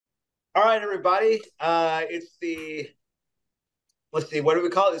All right, everybody. It's let's see, what do we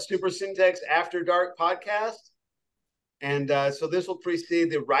call it? The Super Centex After Dark podcast. And so this will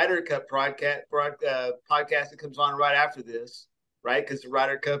precede the Ryder Cup podcast that comes on right after this, right? Because the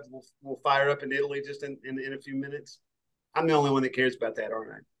Ryder Cup will fire up in Italy just in a few minutes. I'm the only one that cares about that,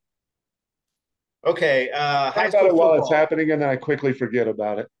 aren't I? Okay, Talk high about school it while it's football. happening, and then I quickly forget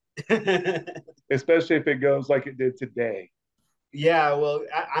about it, especially if it goes like it did today. Yeah, well,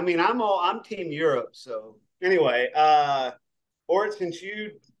 I mean, I'm Team Europe. So anyway, Ort, since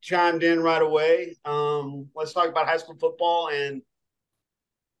you chimed in right away, let's talk about high school football. And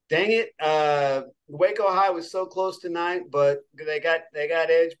dang it, Waco High was so close tonight, but they got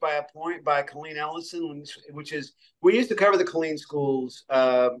edged by a point by Colleen Ellison, which is we used to cover the Colleen schools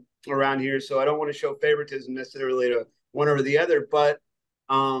around here, so I don't want to show favoritism necessarily to one over the other, but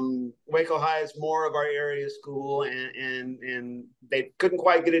Waco High is more of our area school, and they couldn't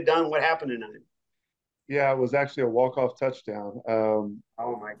quite get it done. What happened tonight? Yeah, it was actually a walk-off touchdown.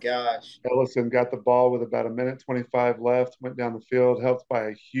 Oh my gosh! Ellison got the ball with about a minute 25 left, went down the field, helped by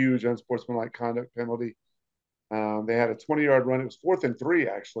a huge unsportsmanlike conduct penalty. They had a 20-yard run. It was 4th and 3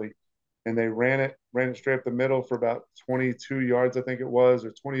 actually, and they ran it straight up the middle for about 22 yards, I think it was,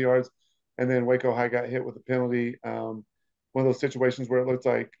 or 20 yards, and then Waco High got hit with a penalty. One of those situations where it looked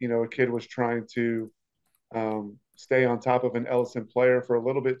like a kid was trying to stay on top of an Ellison player for a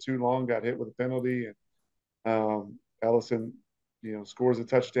little bit too long, got hit with a penalty, and Ellison, scores a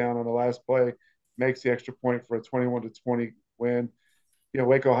touchdown on the last play, makes the extra point for a 21-20 win.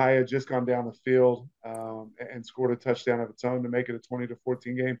 Waco High had just gone down the field and scored a touchdown of its own to make it a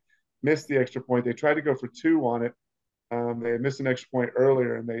 20-14 game. Missed the extra point. They tried to go for two on it. They had missed an extra point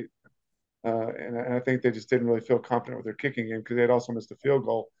earlier, and I think they just didn't really feel confident with their kicking game because they had also missed a field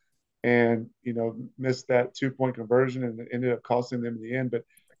goal and missed that 2-point conversion, and it ended up costing them in the end. But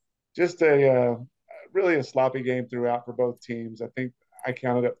just really a sloppy game throughout for both teams. I think I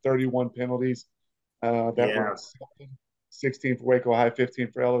counted up 31 penalties that were Yeah, 16 for Waco High,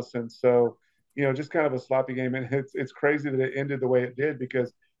 15 for Ellison. So, just kind of a sloppy game. And it's crazy that it ended the way it did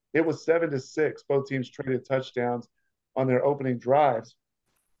because it was 7-6. Both teams traded touchdowns on their opening drives.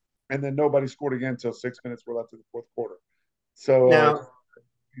 And then nobody scored again until 6 minutes were left in the fourth quarter. So, now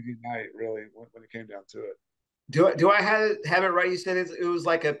easy night, really, when it came down to it. do I have it right? You said it was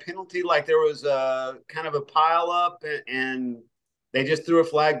like a penalty, like there was a kind of a pile up, and they just threw a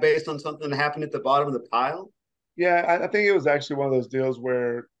flag based on something that happened at the bottom of the pile. Yeah, I think it was actually one of those deals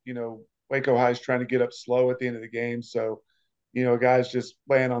where, Waco High is trying to get up slow at the end of the game. So, a guy's just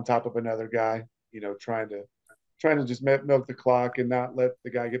laying on top of another guy, trying to just milk the clock and not let the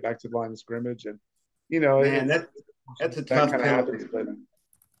guy get back to the line of scrimmage. And, Man, it's that's a that tough kind of penalty. happens. But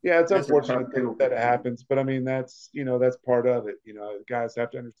yeah, it's That's a tough unfortunate penalty. that it happens. But I mean, that's part of it. Guys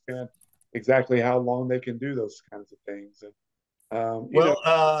have to understand exactly how long they can do those kinds of things. And, Well,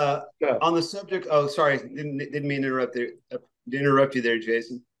 stuff. on the subject. Oh, sorry, didn't mean to interrupt there. Interrupt you there,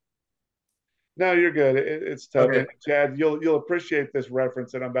 Jason. No, you're good. It's tough. Okay. And Chad, you'll appreciate this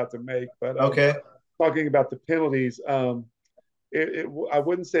reference that I'm about to make. But Okay. talking about the penalties, I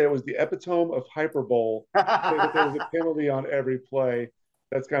wouldn't say it was the epitome of hyperbole to say that there was a penalty on every play.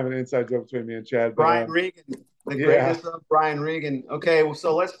 That's kind of an inside joke between me and Chad. But Brian Regan, the yeah, greatness of Brian Regan. Okay, well,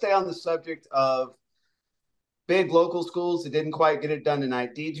 so let's stay on the subject of big local schools that didn't quite get it done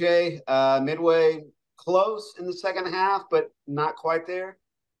tonight. DJ, Midway, close in the second half, but not quite there.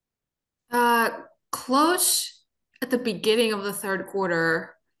 Uh, Close at the beginning of the third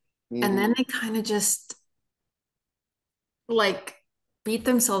quarter, and Mm-hmm. then they kind of just like beat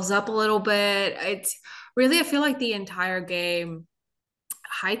themselves up a little bit. It's really, I feel like the entire game,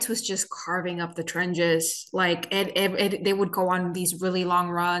 Heights was just carving up the trenches. Like they would go on these really long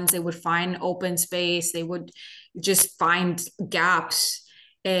runs. They would find open space. They would just find gaps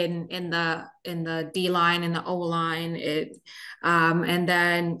in the D line and the O line. And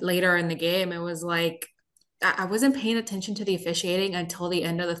then later in the game, it was like I wasn't paying attention to the officiating until the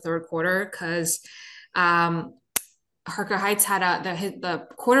end of the third quarter because um, Harker Heights had the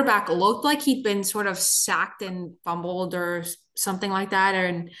quarterback looked like he'd been sort of sacked and fumbled or something like that,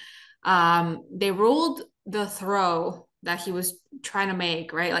 and they ruled the throw that he was trying to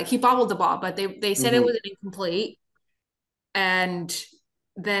make, right? Like he bobbled the ball, but they said it Mm-hmm. was an incomplete, and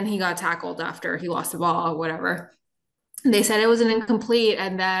then he got tackled after he lost the ball or whatever. They said it was an incomplete,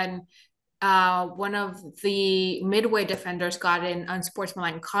 and then one of the Midway defenders got in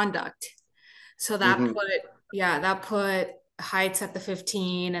unsportsmanlike conduct. So Mm-hmm. that put Heights at the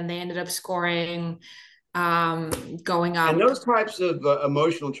 15, and they ended up scoring going And up. those types of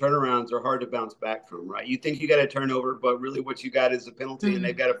emotional turnarounds are hard to bounce back from, right? You think you got a turnover, but really what you got is a penalty and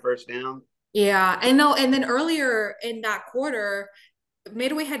they've Mhm. got a first down. Yeah, and no, and then earlier in that quarter,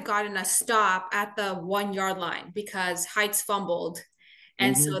 Midway had gotten a stop at the 1 yard line because Heights fumbled.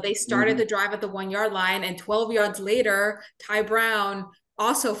 And so Mm-hmm. they started Mm-hmm. the drive at the 1 yard line, and 12 yards later, Ty Brown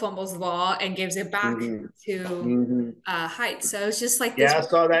also fumbles the ball and gives it back Mm-hmm. to Mm-hmm. Heights. So it's just like this Yeah, I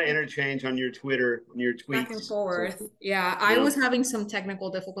saw that interchange on your Twitter, on your back and tweets. So, forth. Yeah, I yeah. was having some technical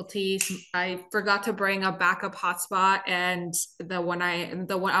difficulties. I forgot to bring a backup hotspot, and the one I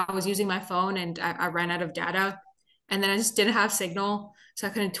was using my phone, and I ran out of data, and then I just didn't have signal, so I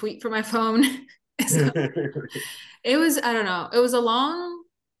couldn't tweet from my phone. So it was, I don't know, it was a long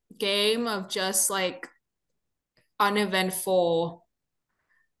game of just like uneventful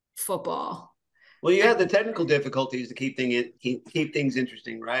football. Well, you Like, have the technical difficulties to keep things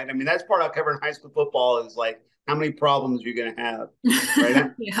interesting, right? I mean, that's part of covering high school football is like how many problems you're going to have,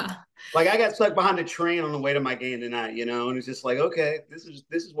 right? yeah. Like I got stuck behind a train on the way to my game tonight, and it's just like, okay, this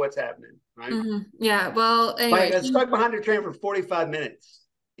is what's happening, right? Yeah. Well, Like I anyway, got stuck behind a train for 45 minutes,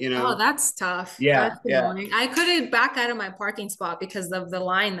 you oh, know? that's tough. Yeah, That's yeah. annoying. I couldn't back out of my parking spot because of the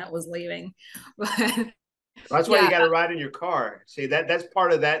line that was leaving. But That's why you yeah. got to ride in your car. See that's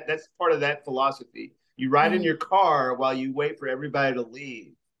part of that. That's part of that philosophy. You ride in Mhm. your car while you wait for everybody to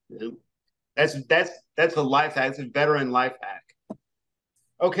leave. You know? That's a life hack. It's a veteran life hack.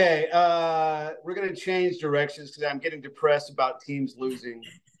 Okay, we're gonna change directions because I'm getting depressed about teams losing.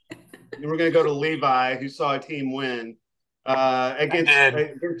 And we're gonna go to Levi, who saw a team win I against did.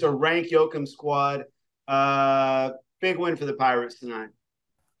 against a ranked Yoakum squad. Uh, Big win for the Pirates tonight.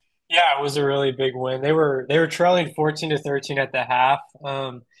 Yeah, it was a really big win. They were trailing 14-13 at the half.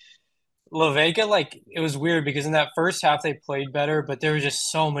 La Vega, like it was weird because in that first half they played better, but there were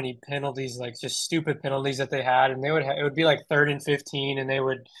just so many penalties, like just stupid penalties that they had, and it would be like 3rd and 15, and they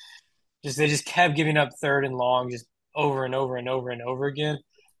just kept giving up 3rd and long just over and over and over and over again.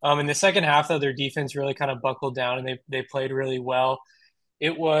 In the second half though, their defense really kind of buckled down and they played really well.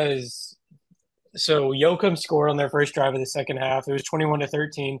 It was so Yoakum scored on their first drive of the second half. It was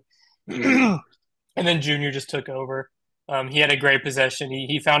 21-13. And then Junior just took over. He had a great possession.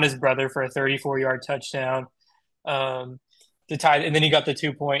 He found his brother for a 34-yard touchdown um, to tie, and then he got the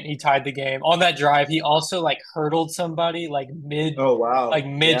 2 point. He tied the game on that drive. He also like hurdled somebody Oh wow, like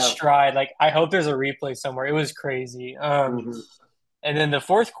mid yeah. stride. Like I hope there's a replay somewhere. It was crazy. Mm-hmm. And then the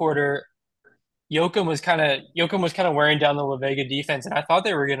fourth quarter, Yoakum was kind of wearing down the La Vega defense, and I thought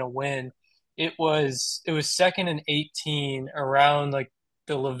they were going to win. It was 2nd and 18 around like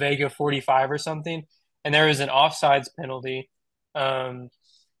the La Vega 45 or something, and there was an offsides penalty. Um,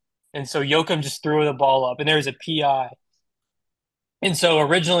 and so Yoakum just threw the ball up, and there was a PI. And so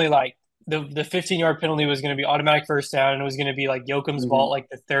originally, like the 15-yard penalty was going to be automatic first down, and it was going to be like Yoakum's ball Mm-hmm. at like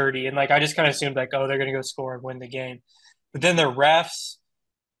the 30, and like I just kind of assumed like, oh, they're going to go score and win the game. But then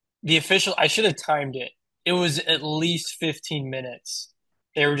the official, I should have timed it. It was at least 15 minutes.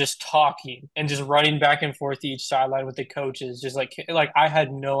 They were just talking and just running back and forth to each sideline with the coaches, just like I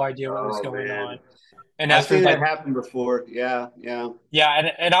had no idea what was Oh going man, on. And I've after seen that like happen before. Yeah, yeah.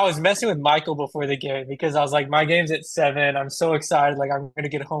 yeah, and I was messing with Michael before the game because I was like, my game's at 7. I'm so excited, like I'm gonna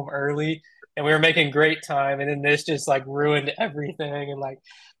get home early, and we were making great time, and then this just like ruined everything, and like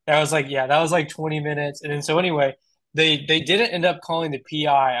that was like 20 minutes, and then so anyway, they didn't end up calling the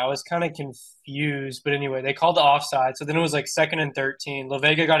PI. I was kind of confused, but anyway, they called the offside, so then it was like 2nd and 13. La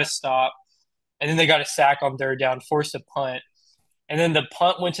Vega got a stop, and then they got a sack on 3rd down, forced a punt, and then the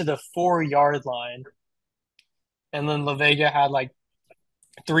punt went to the 4-yard line, and then La Vega had like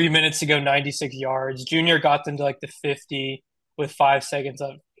 3 minutes to go, 96 yards. Junior got them to like the 50 with 5 seconds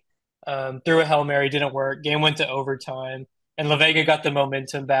up. Threw a Hail Mary, didn't work. Game went to overtime, and La Vega got the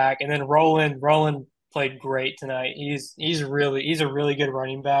momentum back. And then Roland played great tonight. He's a really good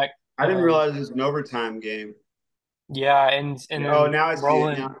running back. I didn't realize it was an overtime game. Yeah, and Oh, then now I see it. Now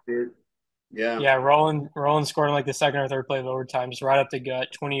Roland, I see it. Yeah. yeah, Roland scored in like the second or third play of overtime, just right up the gut,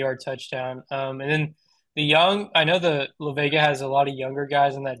 20-yard touchdown. And then I know the La Vega has a lot of younger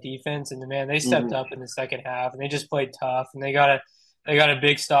guys on that defense, and man, they stepped Mm-hmm. up in the second half and they just played tough, and they got a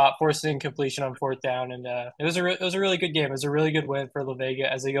big stop, forced an incompletion on 4th down, and it was a really good game. It was a really good win for La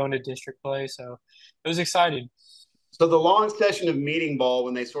Vega as they go into district play, so it was exciting. So the long session of meeting ball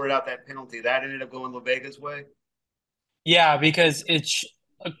when they sorted out that penalty that ended up going La Vega's way. Yeah, because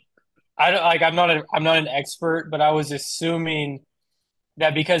I don't like I'm not an expert, but I was assuming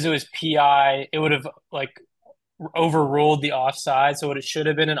that because it was PI, it would have like overruled the offside, so it should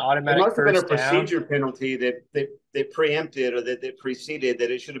have been an It automatic must have been a first down. procedure penalty that preempted or that preceded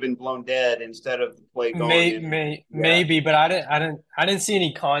that it should have been blown dead instead of the play going in. Yeah. Maybe, but I didn't see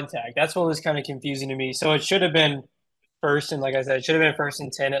any contact. That's what was kind of confusing to me. So it should have been first and like I said, it should have been first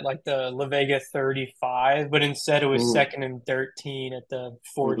and 10 at like the La Vega 35, but instead it was Mhm. second and 13 at the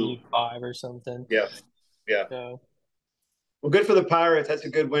 45 or something. Yeah. Yeah. So Well, good for the Pirates. That's a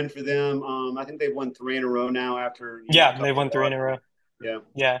good win for them. I think they've won 3 in a row now after a yeah, they couple won of 3 in a row. losses. Yeah.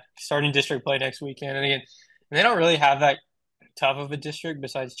 Yeah, starting district play next weekend, and again, they don't really have that tough of a district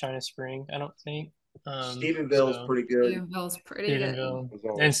besides China Spring, I don't think. Stephenville's pretty good. Stephenville's pretty good.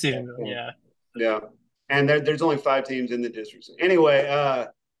 And Stephenville, yeah. Yeah. And there's only 5 teams in the district. Anyway,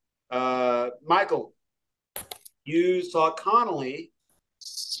 Michael, you saw Connally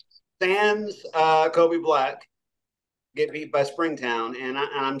sans Kobe Black get beat by Springtown, and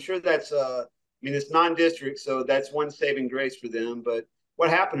I'm sure that's I mean it's non-district, so that's one saving grace for them. But what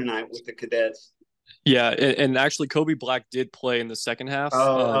happened tonight with the Cadets? Yeah, and actually Kobe Black did play in the second half.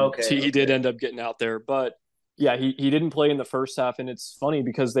 Oh, okay. So he did end up getting out there, but yeah, he didn't play in the first half, and it's funny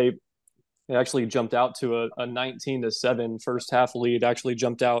because they actually jumped out to a 19-7 first half lead. Actually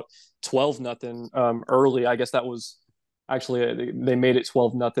jumped out 12-0 early. I guess that was actually they made it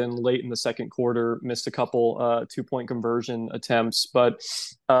 12-0 late in the second quarter. Missed a couple 2-point conversion attempts, but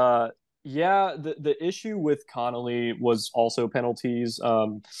yeah, the issue with Connally was also penalties.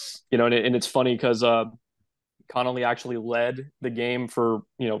 And it's funny because Connally actually led the game for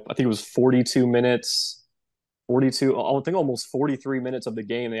I think it was 42 minutes. 42, I think almost 43 minutes of the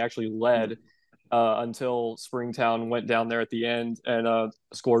game they actually led until Springtown went down there at the end and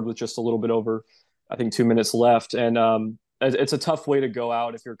scored with just a little bit over, I think, 2 minutes left. And it's a tough way to go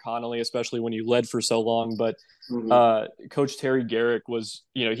out if you're Connally, especially when you led for so long. But Coach Terry Garrick was,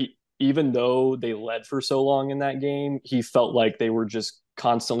 even though they led for so long in that game, he felt like they were just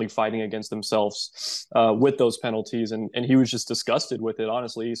constantly fighting against themselves with those penalties. And he was just disgusted with it,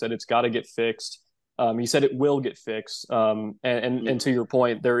 honestly. He said it's got to get fixed. He said it will get fixed. And to your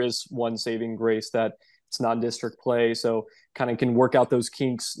point, there is one saving grace that it's non-district play, so kind of can work out those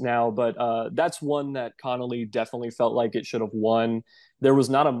kinks now. But that's one that Connally definitely felt like it should have won. There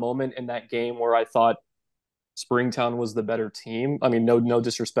was not a moment in that game where I thought Springtown was the better team. I mean, no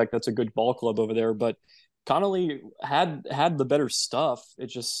disrespect, that's a good ball club over there, but Connally had the better stuff.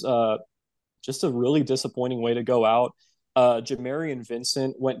 It's just a really disappointing way to go out. Jamarian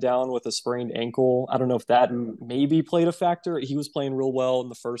Vincent went down with a sprained ankle. I don't know if that maybe played a factor. He was playing real well in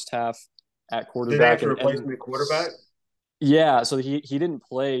the first half at quarterback. Did they have to replace him at quarterback? Yeah, so he didn't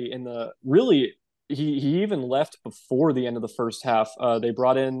play in the really. He even left before the end of the first half. They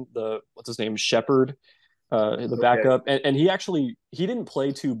brought in what's his name, Shepard, the backup, and he didn't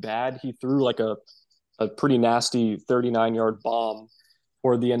play too bad. He threw like a pretty nasty 39-yard bomb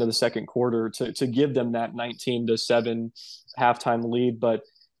toward the end of the second quarter to give them that 19-7 halftime lead. But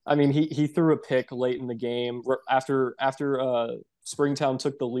I mean, he threw a pick late in the game after Springtown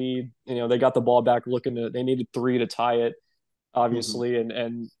took the lead. They got the ball back they needed 3 to tie it, obviously,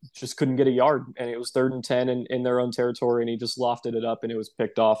 and just couldn't get a yard. And it was 3rd and 10 in their own territory, and he just lofted it up and it was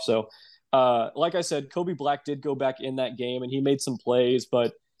picked off. So like I said, Kobe Black did go back in that game and he made some plays,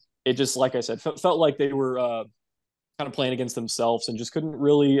 but it just, like I said, felt like they were kind of playing against themselves and just couldn't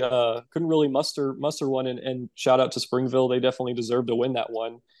really muster one. And shout out to Springville, they definitely deserved to win that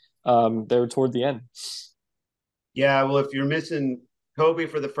one there toward the end. Yeah, well, if you're missing Kobe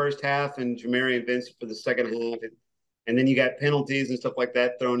for the first half and Jamarian Vincent for the second half, and then you got penalties and stuff like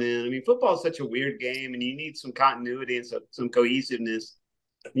that thrown in. I mean, football is such a weird game, and you need some continuity and some cohesiveness,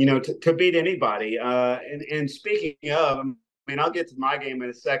 to beat anybody. And speaking of, I mean, I'll get to my game in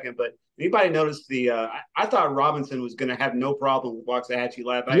a second, but anybody notice I thought Robinson was going to have no problem with Waxahachie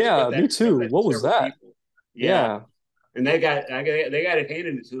Lab. Yeah, me too. What was that? Yeah. And they got it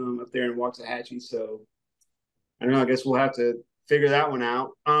handed to them up there in Waxahachie. So I don't know. I guess we'll have to figure that one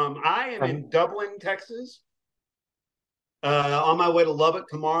out. I am in Dublin, Texas. On my way to Lubbock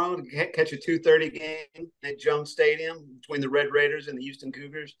tomorrow to catch a 2:30 game at Jones Stadium between the Red Raiders and the Houston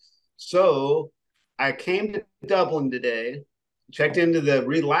Cougars. So I came to Dublin today, checked into the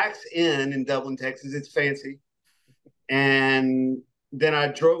Relax Inn in Dublin, Texas. It's fancy. And then I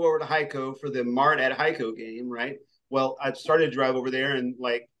drove over to Hyco for the Mart at Hyco game, right? Well, I started to drive over there and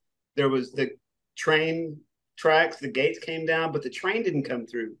there was the train tracks, the gates came down, but the train didn't come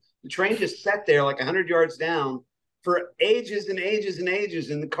through. The train just sat there 100 yards down for ages and ages and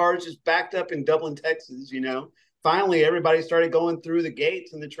ages, and the cars just backed up in Dublin, Texas, Finally, everybody started going through the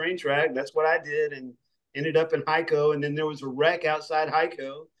gates and the train track. That's what I did and ended up in Hyco, and then there was a wreck outside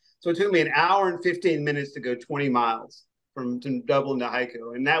Hyco. So it took me an hour and 15 minutes to go 20 miles from Dublin to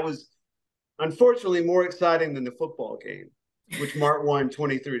Hico. And that was unfortunately more exciting than the football game, which Mart won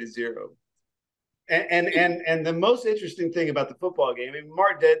 23-0. And the most interesting thing about the football game, I mean,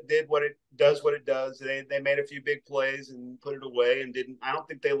 Mart did what it does. They made a few big plays and put it away and didn't. I don't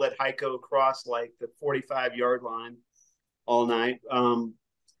think they let Hico cross like the 45-yard line all night.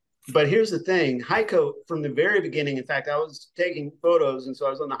 But here's the thing, Hico from the very beginning. In fact, I was taking photos, and so I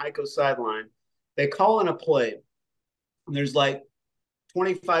was on the Hico sideline. They call in a play, and there's like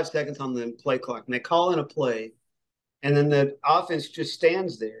 25 seconds on the play clock, and they call in a play, and then the offense just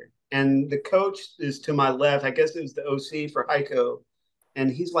stands there. And the coach is to my left. I guess it was the OC for Hico.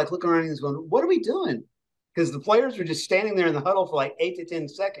 And he's like looking around and he's going, what are we doing? Because the players were just standing there in the huddle for like 8 to 10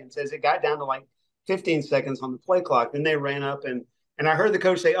 seconds as it got down to like 15 seconds on the play clock. Then they ran up and I heard the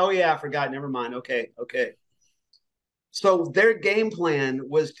coach say, oh, yeah, I forgot. Never mind. Okay. So their game plan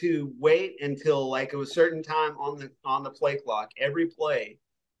was to wait until like it was a certain time on the play clock, every play,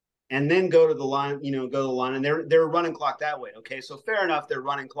 and then go to the line, and they're running clock that way. Okay, so fair enough, they're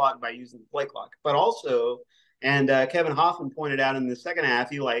running clock by using the play clock. But also, and Kevin Hoffman pointed out in the second half,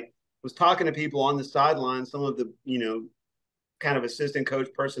 he like was talking to people on the sideline, some of the, kind of assistant coach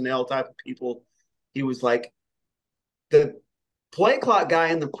personnel type of people. He was like, the play clock guy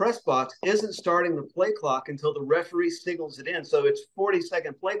in the press box isn't starting the play clock until the referee signals it in. So it's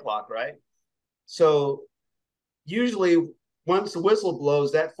 40-second play clock, right? So usually once the whistle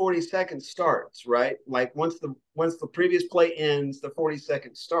blows, that 40 seconds starts, right? Like once the previous play ends, the 40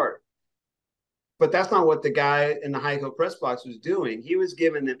 seconds start. But that's not what the guy in the Hico press box was doing. He was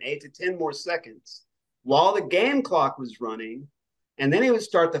giving them 8 to 10 more seconds while the game clock was running, and then he would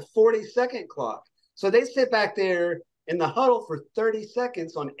start the 40-second clock. So they sit back there in the huddle for 30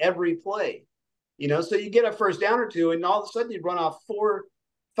 seconds on every play. So you get a first down or two, and all of a sudden you run off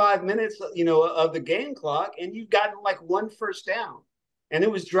 4-5 minutes, of the game clock, and you've gotten like one first down. And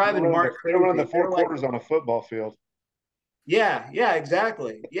it was driving Mart crazy. They're running the four quarters on a football field. Yeah,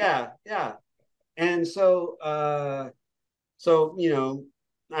 exactly. Yeah. And so,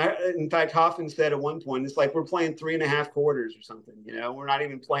 in fact, Hoffman said at one point, it's like we're playing 3.5 quarters or something. We're not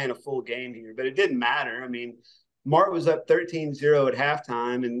even playing a full game here, but it didn't matter. I mean, Mart was up 13-0 at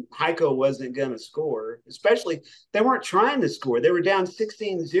halftime, and Hico wasn't going to score. Especially, they weren't trying to score. They were down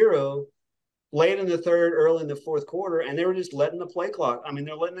 16-0 late in the third, early in the fourth quarter, and they were just letting the play clock. I mean,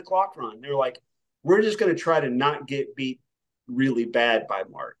 they're letting the clock run. They're like, we're just going to try to not get beat really bad by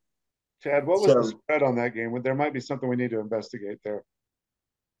Mart. Chad, what was the spread on that game? There might be something we need to investigate there.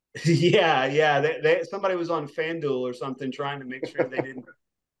 Yeah. Somebody was on FanDuel or something trying to make sure they didn't.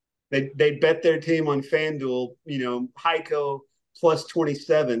 They bet their team on FanDuel, Hico plus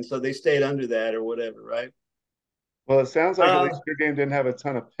 27, so they stayed under that or whatever, right? Well, it sounds like at least your game didn't have a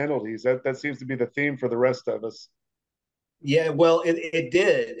ton of penalties. That seems to be the theme for the rest of us. Yeah, well, it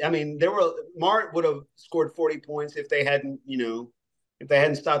did. I mean, Mart would have scored 40 points if they hadn't, if they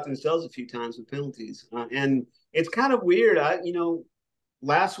hadn't stopped themselves a few times with penalties. And it's kind of weird.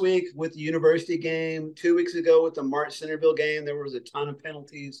 Last week with the University game, 2 weeks ago with the Mart Centerville game, there was a ton of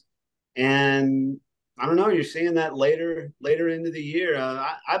penalties. And I don't know, you're seeing that later into the year.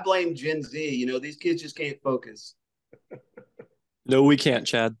 I blame Gen Z. These kids just can't focus. No, we can't,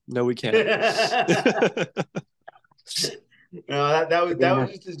 Chad. No, we can't. No, that was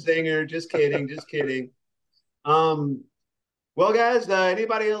just a zinger. Just kidding. Well, guys,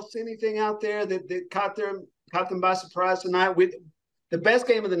 anybody else see anything out there that caught them by surprise tonight? The best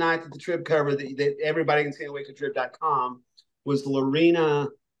game of the night that the Trib covered that everybody can see on WacoTrib.com was the Lorena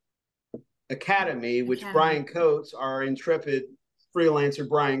Academy, which Brian Coates, our intrepid freelancer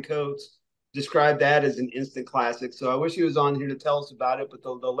Brian Coates, described that as an instant classic. So I wish he was on here to tell us about it, but the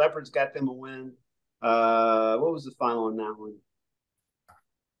Leopards got them a win. What was the final on that one?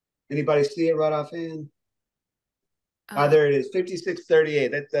 Anybody see it right offhand? There it is,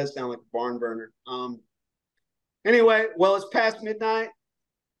 56-38. That does sound like a barn burner. Anyway, well, it's past midnight.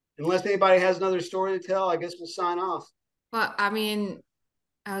 Unless anybody has another story to tell, I guess we'll sign off. Well, I mean,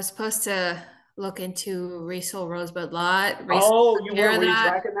 I was supposed to look into Riesel Rosebud Lot. Were you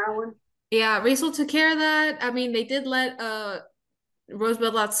tracking that one? Yeah, Riesel took care of that. I mean, they did let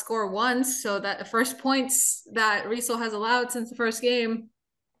Rosebud Lot score once, so that the first points that Riesel has allowed since the first game.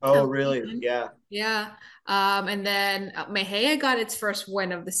 Oh, really? Yeah. Yeah. And then Mejia got its first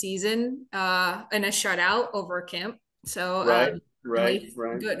win of the season in a shutout over Kemp. So right.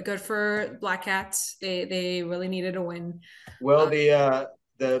 Good for Black Cats. They really needed a win. Well, the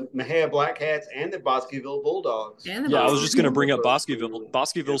Mejia Black Cats and the Bosqueville Bulldogs. I was just going to bring up Bosqueville.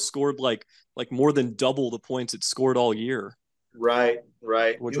 Bosqueville scored like more than double the points it scored all year. Right.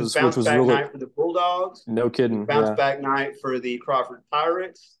 which It was was bounce back really night for the Bulldogs. no kidding. Bounce Yeah. back night for the Crawford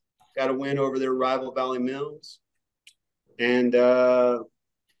Pirates. Got a win over their rival Valley Mills. And my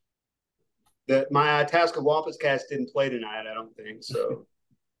Tascawampas cast didn't play tonight, I don't think. So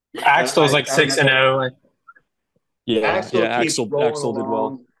Axel's like 6-0. Axel keeps rolling Axel did well.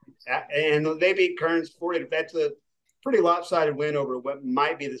 along. And they beat Kearns 40. That's a pretty lopsided win over what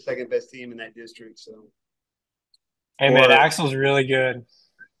might be the second best team in that district. So, Hey man, Axel's really good.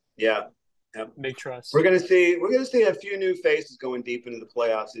 Yeah. Big trust. We're gonna see a few new faces going deep into the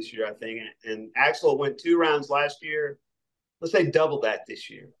playoffs this year, I think. And Axel went 2 rounds last year. Let's say double that this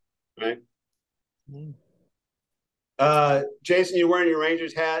year, right? Jason, you're wearing your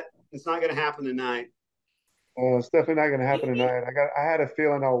Rangers hat. It's not going to happen tonight. It's definitely not going to happen tonight. I had a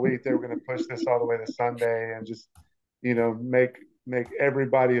feeling all week they were going to push this all the way to Sunday and just, make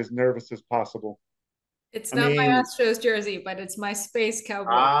everybody as nervous as possible. It's not my Astros jersey, but it's my Space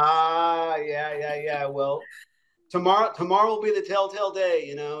Cowboy. Yeah. Well, tomorrow will be the telltale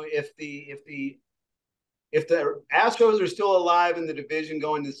day. If the Astros are still alive in the division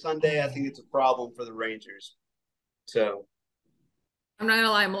going to Sunday, I think it's a problem for the Rangers. So I'm not gonna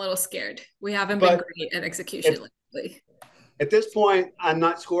lie, I'm a little scared. We haven't been great at execution lately. At this point, I'm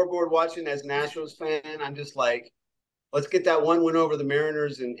not scoreboard watching as an Astros fan. I'm just like, let's get that one win over the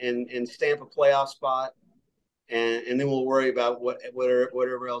Mariners and stamp a playoff spot, and then we'll worry about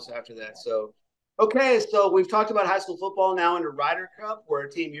whatever else after that. So, okay, so we've talked about high school football now into Ryder Cup, where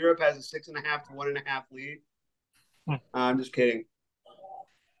Team Europe has a 6.5 to 1.5 lead. I'm just kidding.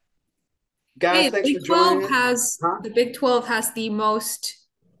 Guys, thanks for joining us. The Big 12 has the most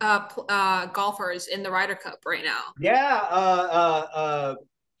golfers in the Ryder Cup right now. Yeah,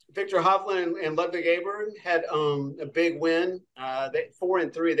 Victor Hovland and Ludwig Aberg had a big win. They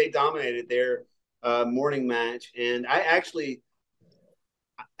 4-3. They dominated their morning match, and I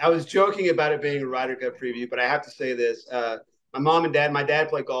was joking about it being a Ryder Cup preview, but I have to say this: my dad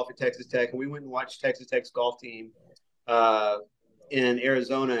played golf at Texas Tech, and we went and watched Texas Tech's golf team in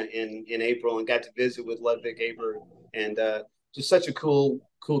Arizona in April, and got to visit with Ludwig Aberg, and just such a cool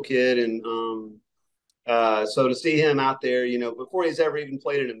kid, and so to see him out there, before he's ever even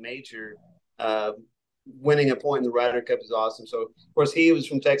played in a major, winning a point in the Ryder Cup is awesome. So, of course, he was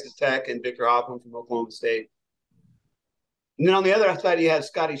from Texas Tech and Victor Hoffman from Oklahoma State. And then on the other side, you have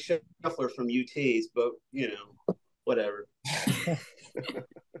Scotty Scheffler from UT's, but, whatever.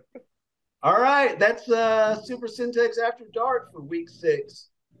 All right, that's Super Centex After Dark for Week 6.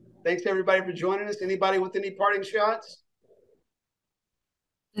 Thanks, everybody, for joining us. Anybody with any parting shots?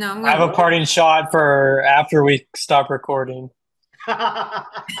 No, I have a parting shot for after we stop recording. I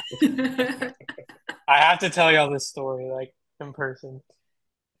have to tell y'all this story, like, in person.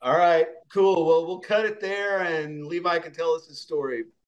 All right, cool. Well, we'll cut it there, and Levi can tell us his story.